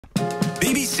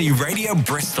BBC Radio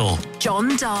Bristol.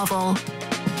 John Darvel.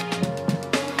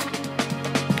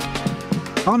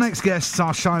 Our next guests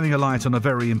are shining a light on a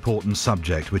very important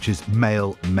subject, which is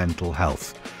male mental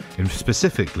health, and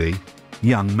specifically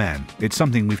young men. It's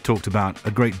something we've talked about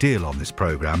a great deal on this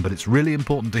programme, but it's really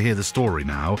important to hear the story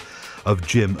now of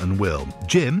Jim and Will.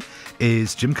 Jim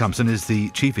Cumpson is the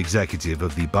chief executive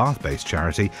of the Bath-based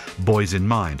charity Boys in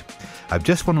Mind. I've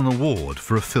just won an award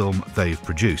for a film they've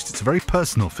produced. It's a very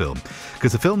personal film,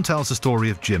 because the film tells the story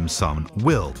of Jim's son,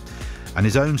 Will, and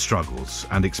his own struggles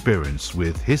and experience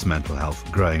with his mental health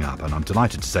growing up. And I'm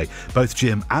delighted to say both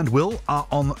Jim and Will are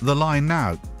on the line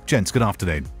now. Gents, good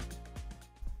afternoon.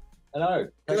 Hello,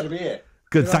 pleasure to be here.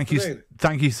 Good, thank you.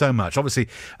 Thank you so much. Obviously,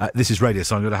 this is radio,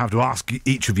 so I'm going to have to ask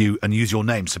each of you and use your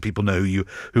names so people know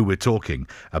who we're talking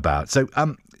about. So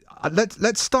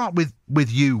let's start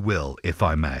with you, Will, if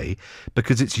I may,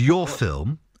 because it's your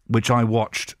film, which I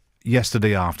watched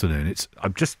yesterday afternoon.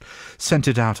 I've just sent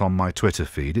it out on my Twitter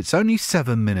feed. It's only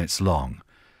 7 minutes long,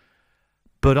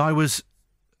 but I was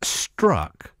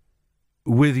struck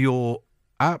with your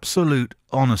absolute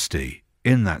honesty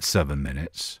in that 7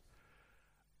 minutes,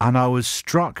 and I was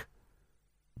struck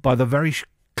by the very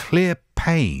clear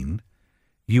pain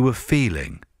you were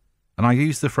feeling. And I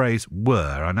use the phrase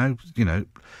were. I know,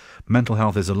 mental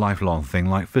health is a lifelong thing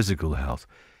like physical health.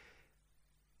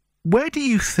 Where do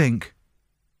you think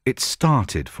it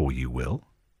started for you, Will?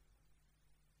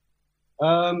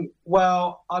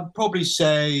 Well, I'd probably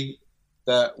say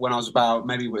that when I was about,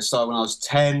 maybe it started when I was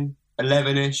 10,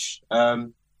 11-ish,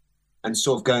 and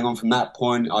sort of going on from that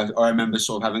point. I remember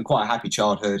sort of having quite a happy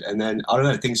childhood, and then, I don't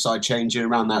know, things started changing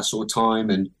around that sort of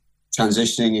time and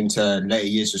transitioning into later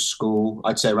years of school.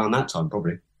 I'd say around that time,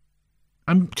 probably.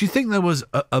 And do you think there was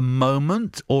a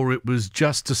moment, or it was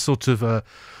just a sort of a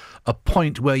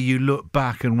point where you look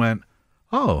back and went,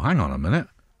 oh, hang on a minute,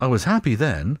 I was happy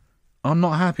then, I'm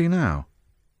not happy now?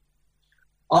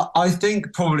 I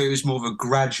think probably it was more of a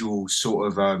gradual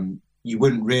sort of, you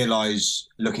wouldn't realise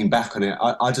looking back on it.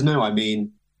 I don't know, I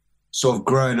mean, sort of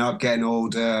growing up, getting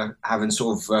older, having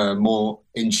sort of more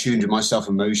in tune with myself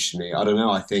emotionally. I don't know,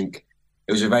 I think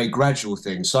it was a very gradual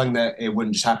thing, something that it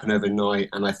wouldn't just happen overnight.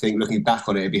 And I think looking back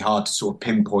on it, it'd be hard to sort of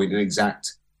pinpoint an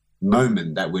exact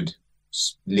moment that would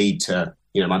lead to,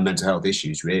 my mental health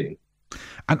issues, really.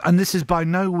 And this is by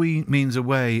no means a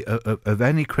way of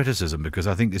any criticism, because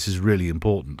I think this is really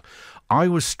important. I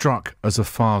was struck as a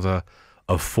father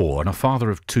of 4 and a father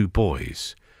of 2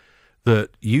 boys that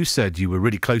you said you were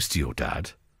really close to your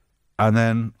dad, and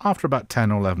then after about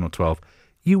 10 or 11 or 12,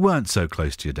 you weren't so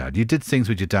close to your dad. You did things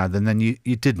with your dad, and then you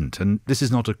didn't. And this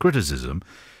is not a criticism.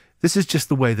 This is just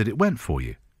the way that it went for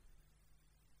you.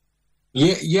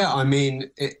 Yeah. I mean,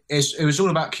 it was all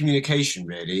about communication,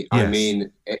 really. Yes. I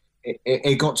mean,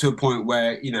 it got to a point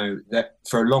where, that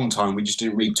for a long time we just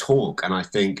didn't really talk. And I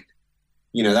think,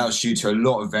 that was due to a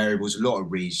lot of variables, a lot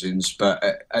of reasons. But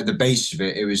at the base of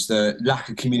it, it was the lack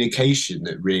of communication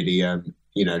that really,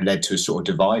 led to a sort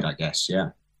of divide, I guess.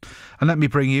 Yeah. And let me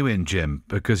bring you in, Jim,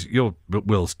 because you're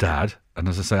Will's dad. And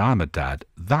as I say, I'm a dad.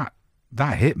 That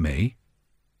hit me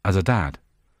as a dad.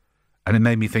 And it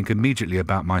made me think immediately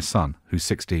about my son, who's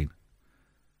 16.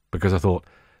 Because I thought,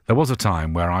 there was a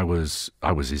time where I was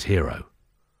his hero.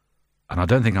 And I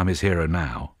don't think I'm his hero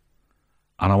now.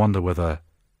 And I wonder whether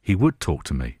he would talk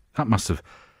to me. That must have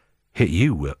hit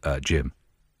you, Jim.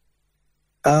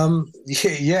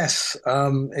 Yes,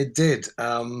 it did.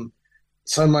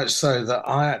 So much so that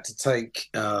I had to take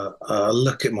a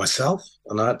look at myself,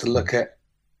 and I had to look at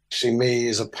actually me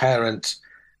as a parent.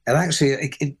 And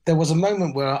actually, there was a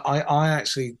moment where I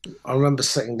remember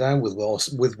sitting down with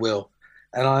Will,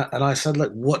 and I said,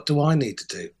 look, what do I need to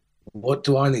do? What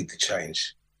do I need to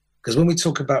change? Because when we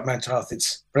talk about mental health,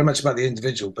 it's very much about the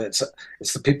individual, but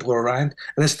it's the people around.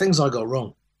 And there's things I got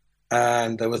wrong,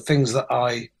 and there were things that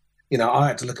I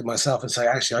had to look at myself and say,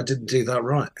 actually, I didn't do that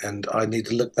right, and I need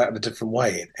to look at that in a different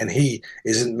way. And he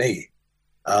isn't me.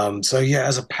 So yeah,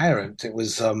 as a parent, it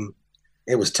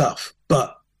was tough,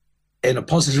 but in a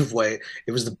positive way,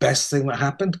 it was the best thing that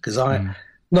happened, because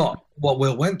not what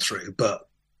Will went through, but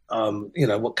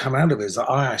what came out of it is that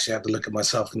I actually had to look at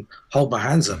myself and hold my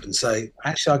hands up and say,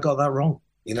 actually, I got that wrong.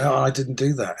 I didn't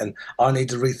do that, and I need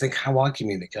to rethink how I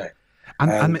communicate.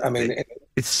 And I mean,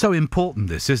 it's so important,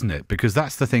 this, isn't it? Because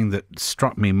that's the thing that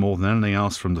struck me more than anything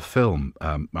else from the film.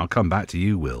 I'll come back to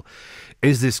you, Will.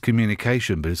 Is this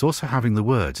communication, but it's also having the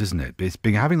words, isn't it? It's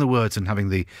having the words and having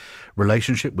the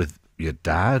relationship with your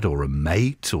dad or a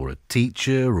mate or a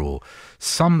teacher or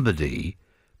somebody,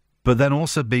 but then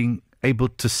also being able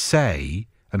to say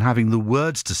and having the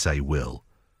words to say, Will,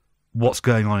 what's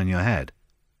going on in your head.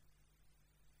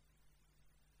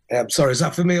 Sorry, is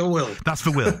that for me or Will? That's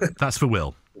for Will. That's for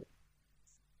Will.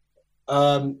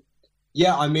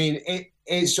 Yeah, I mean,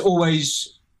 it's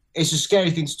a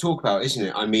scary thing to talk about, isn't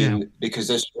it? I mean, because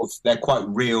they're quite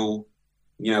real.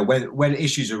 You know, when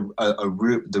issues are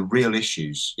the real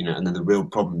issues, you know, and then the real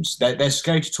problems, they're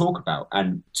scary to talk about,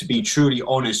 and to be truly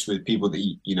honest with people that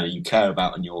you care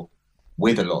about and you're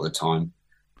with a lot of the time.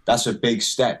 That's a big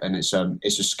step, and it's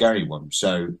a scary one.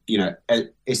 So, you know,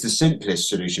 it's the simplest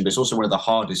solution, but it's also one of the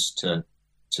hardest to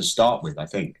start with, I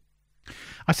think.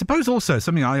 I suppose also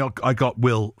something I got,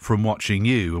 Will, from watching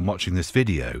you and watching this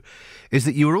video, is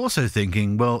that you were also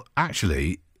thinking, well,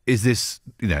 actually, is this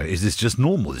just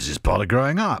normal? Is this part of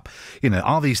growing up? You know,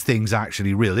 are these things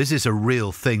actually real? Is this a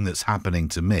real thing that's happening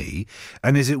to me?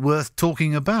 And is it worth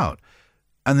talking about?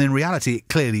 And in reality, it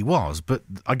clearly was. But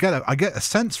I get a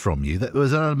sense from you that there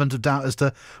was an element of doubt as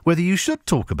to whether you should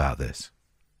talk about this.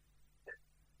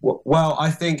 Well,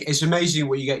 I think it's amazing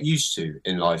what you get used to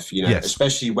in life, you know, Yes.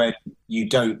 especially when you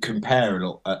don't compare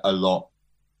a lot,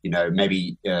 you know,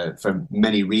 maybe for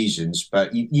many reasons,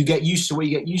 but you get used to what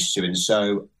you get used to. And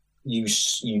so you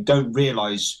don't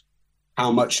realise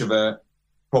how much of a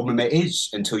problem it is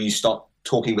until you start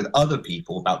talking with other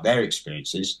people about their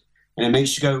experiences. And it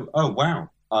makes you go, oh, wow,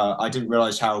 I didn't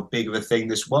realise how big of a thing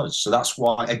this was. So that's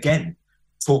why, again,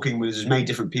 talking with as many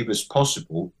different people as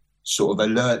possible sort of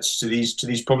alerts to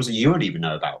these problems that you don't even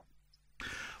know about.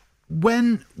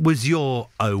 When was your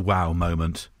oh wow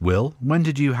moment, Will? When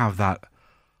did you have that,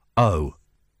 oh,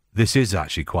 this is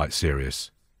actually quite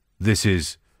serious. This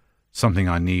is something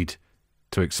I need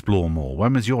to explore more.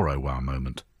 When was your oh wow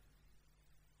moment?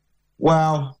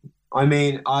 Well, I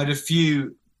mean, I had a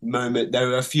few moments. There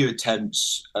were a few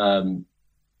attempts on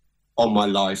my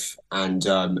life, and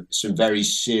some very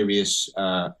serious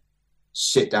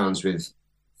sit downs with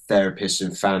therapists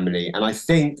and family. And I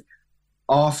think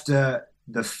after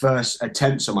the first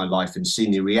attempts on my life and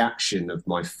seeing the reaction of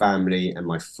my family and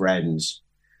my friends,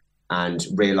 and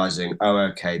realizing, oh,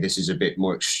 okay, this is a bit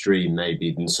more extreme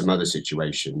maybe than some other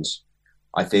situations.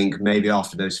 I think maybe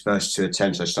after those first two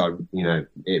attempts, I started, you know,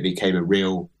 it became a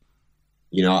real,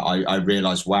 you know, I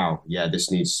realized, wow, yeah,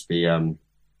 this needs to be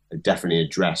definitely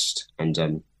addressed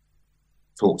and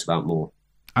talked about more.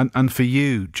 And for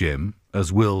you, Jim,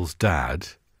 as Will's dad,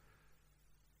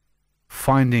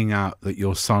 finding out that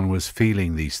your son was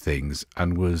feeling these things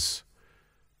and was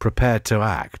prepared to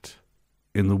act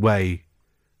in the way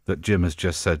that Jim has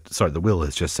just said, sorry, that Will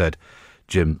has just said,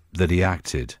 Jim, that he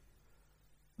acted,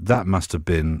 that must have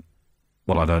been,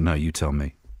 well, I don't know, you tell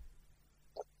me.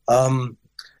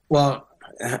 Well,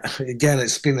 again,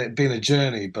 it's been a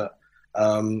journey, but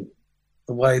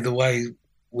the way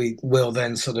we Will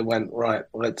then sort of went, right,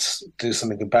 let's do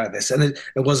something about this. And it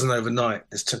wasn't overnight.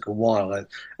 This took a while.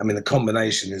 I mean, the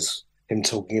combination is him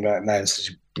talking about it now in such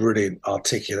a brilliant,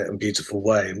 articulate and beautiful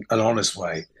way, an honest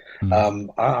way.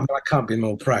 I can't be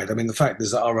more proud. I mean, the fact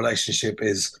is that our relationship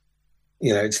is,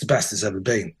 you know, it's the best it's ever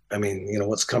been. I mean, you know,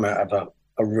 what's come out of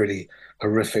a really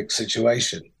horrific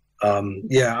situation. I'm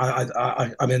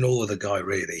in awe of the guy,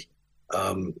 really.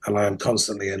 And I am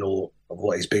constantly in awe of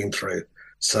what he's been through.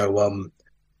 So,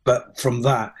 but from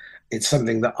that, it's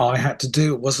something that I had to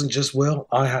do. It wasn't just Will.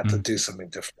 I had to do something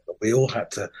different. We all had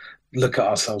to look at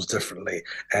ourselves differently.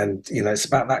 And, you know, it's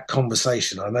about that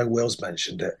conversation. I know Will's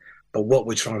mentioned it, but what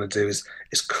we're trying to do is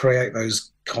create those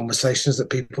conversations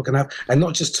that people can have. And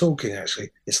not just talking,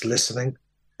 actually. It's listening.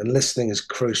 And listening is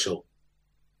crucial.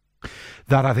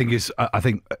 That, I think, is,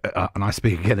 and I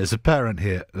speak again as a parent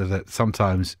here, that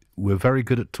sometimes we're very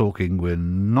good at talking, we're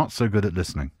not so good at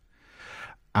listening.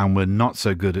 And we're not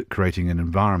so good at creating an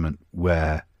environment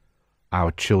where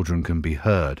our children can be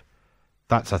heard.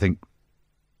 That's, I think,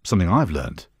 something I've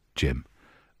learned, Jim,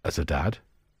 as a dad,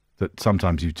 that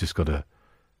sometimes you've just got to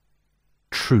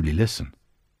truly listen.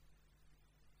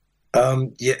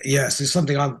 Yes, it's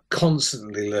something I'm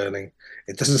constantly learning.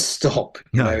 It doesn't stop.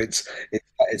 You know,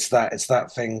 it's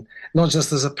that thing, not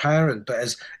just as a parent, but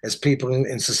as people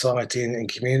in society and in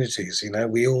communities. You know,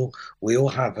 we all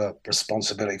have a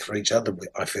responsibility for each other.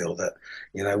 I feel that,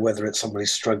 you know, whether it's somebody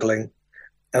struggling,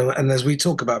 and as we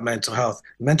talk about mental health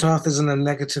isn't a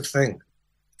negative thing.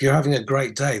 If you're having a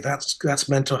great day, that's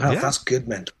mental health. Yeah. That's good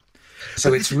mental.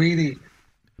 So it's really.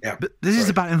 Yeah, but this is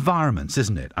about environments,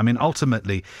 isn't it? I mean,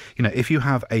 ultimately, you know, if you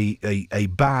have a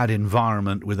bad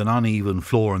environment with an uneven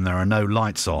floor and there are no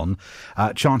lights on,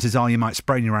 chances are you might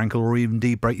sprain your ankle or even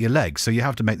indeed break your leg. So you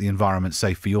have to make the environment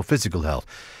safe for your physical health.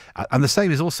 And the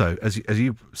same is also, as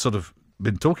you've sort of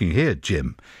been talking here,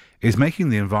 Jim, is making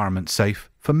the environment safe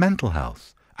for mental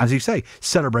health. As you say,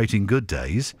 celebrating good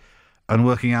days and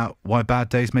working out why bad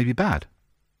days may be bad.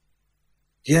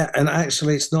 Yeah, and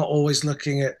actually, it's not always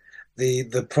looking at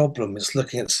the problem; it's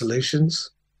looking at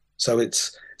solutions. So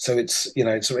it's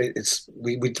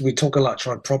we talk a lot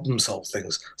trying to problem solve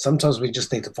things. Sometimes we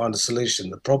just need to find a solution.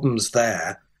 The problem's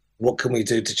there. What can we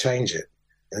do to change it?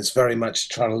 And it's very much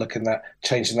trying to look in that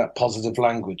changing that positive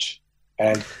language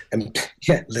and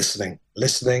yeah, listening, and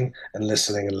listening and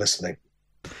listening.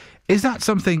 Is that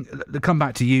something to come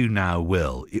back to you now,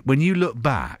 Will? When you look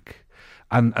back,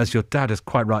 and as your dad has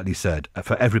quite rightly said,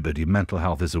 for everybody, mental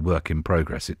health is a work in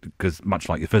progress, because much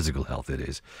like your physical health, it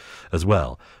is as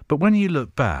well. But when you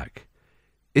look back,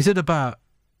 is it about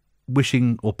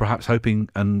wishing or perhaps hoping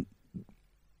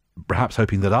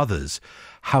that others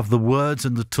have the words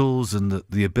and the tools and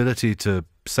the ability to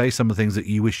say some of the things that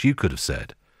you wish you could have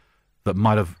said that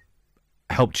might have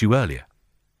helped you earlier?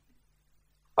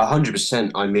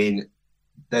 100%. I mean,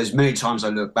 there's many times I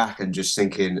look back and just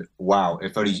thinking, wow,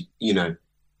 if only,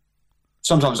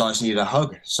 sometimes I just needed a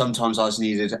hug. Sometimes I just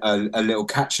needed a little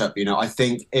catch up. I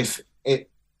think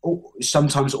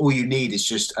sometimes all you need is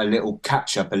just a little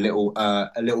catch up, a little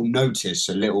notice,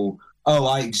 a little, oh,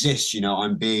 I exist.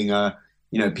 I'm being,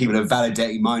 people are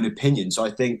validating my own opinion. So I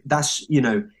think that's,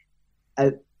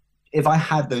 if I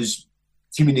had those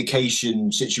communication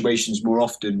situations more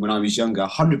often when I was younger,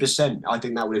 100%, I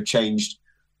think that would have changed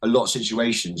a lot of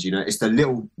situations. It's the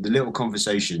little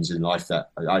conversations in life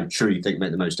that I truly think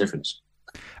make the most difference.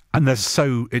 And it's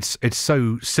so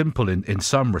simple in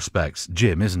some respects,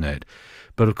 Jim, isn't it?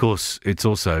 But of course, it's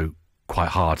also quite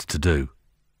hard to do.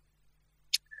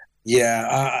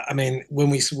 Yeah, I mean, when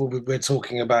we're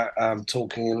talking about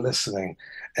talking and listening,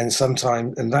 and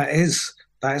sometimes, and that is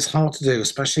hard to do,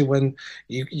 especially when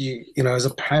you as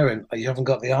a parent, you haven't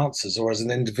got the answers, or as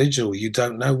an individual, you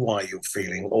don't know why you're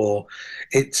feeling, or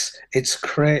it's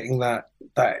creating that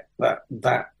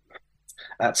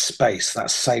space,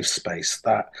 that safe space,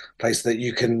 that place that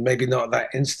you can, maybe not at that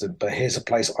instant, but here's a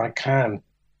place I can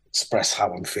express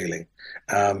how I'm feeling,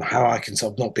 how I can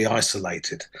sort of not be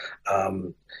isolated.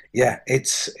 Yeah,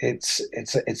 it's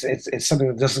something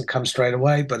that doesn't come straight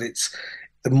away, but it's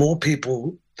the more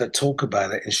people that talk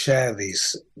about it and share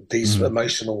these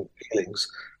emotional feelings,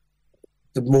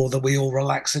 the more that we all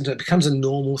relax into it. It becomes a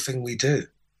normal thing we do.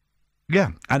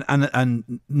 Yeah, and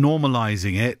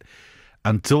normalizing it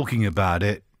and talking about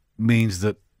it means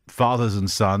that fathers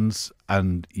and sons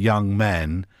and young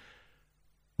men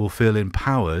will feel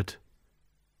empowered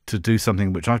to do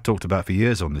something which I've talked about for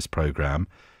years on this programme,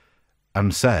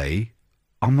 and say,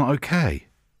 I'm not okay,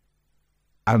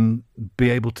 and be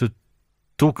able to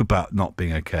talk about not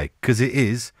being okay, because it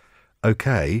is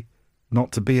okay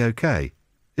not to be okay,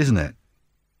 isn't it,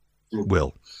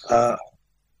 Will? Yeah,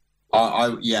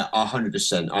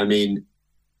 100%. I mean,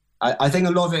 I think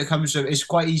a lot of it comes from, it's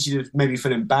quite easy to maybe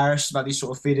feel embarrassed about these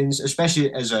sort of feelings,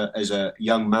 especially as a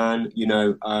young man.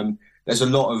 There's a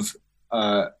lot of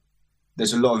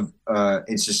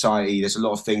in society, there's a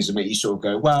lot of things that make you sort of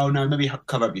go, well, no, maybe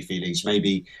cover up your feelings.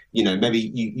 Maybe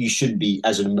you shouldn't be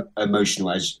as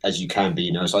emotional as you can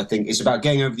be. So I think it's about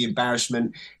getting over the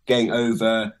embarrassment, getting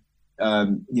over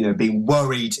being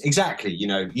worried. Exactly.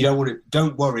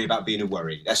 Don't worry about being a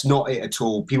worry. That's not it at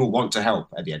all. People want to help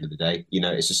at the end of the day.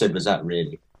 It's as simple as that,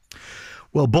 really.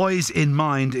 Well, Boys in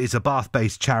Mind is a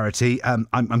Bath-based charity. I'm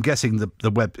guessing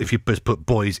the web, if you just put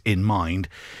Boys in Mind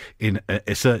in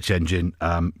a search engine,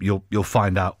 you'll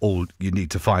find out all you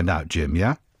need to find out, Jim,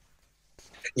 yeah?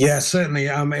 Yeah, certainly.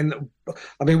 We're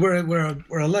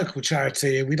a local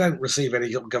charity. We don't receive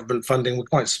any government funding. We're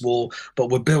quite small,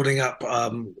 but we're building up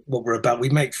what we're about. We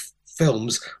make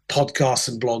films, podcasts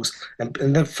and blogs, and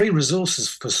they're free resources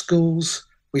for schools.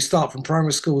 We start from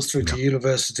primary schools through to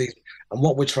universities. And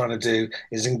what we're trying to do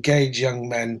is engage young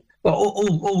men, well,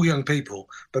 all young people,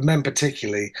 but men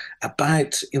particularly,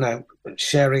 about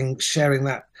sharing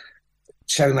that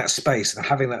space and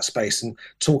having that space and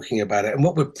talking about it. And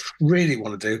what we really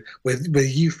want to do, we're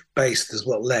youth-based as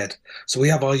well, led. So we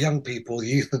have our young people,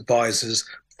 youth advisors,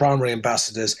 primary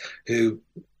ambassadors, who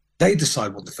they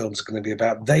decide what the films are going to be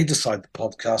about. They decide the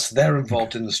podcast. They're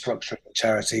involved in the structure of the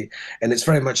charity. And it's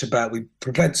very much about, we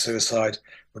prevent suicide,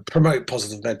 we promote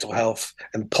positive mental health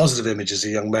and positive images of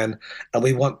young men, and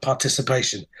we want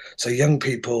participation. So young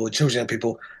people, children, young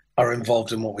people are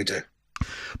involved in what we do.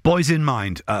 Boys in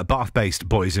Mind, Bath-based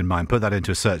Boys in Mind. Put that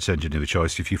into a search engine of your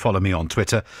choice. If you follow me on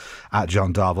Twitter,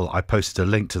 @John Darville, I posted a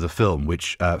link to the film,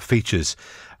 which features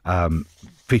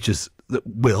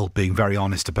Will being very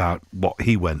honest about what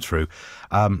he went through.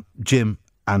 Jim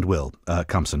and Will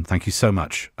Cumpson, thank you so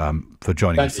much for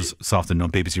joining us this afternoon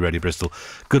on BBC Radio Bristol.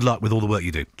 Good luck with all the work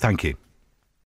you do. Thank you.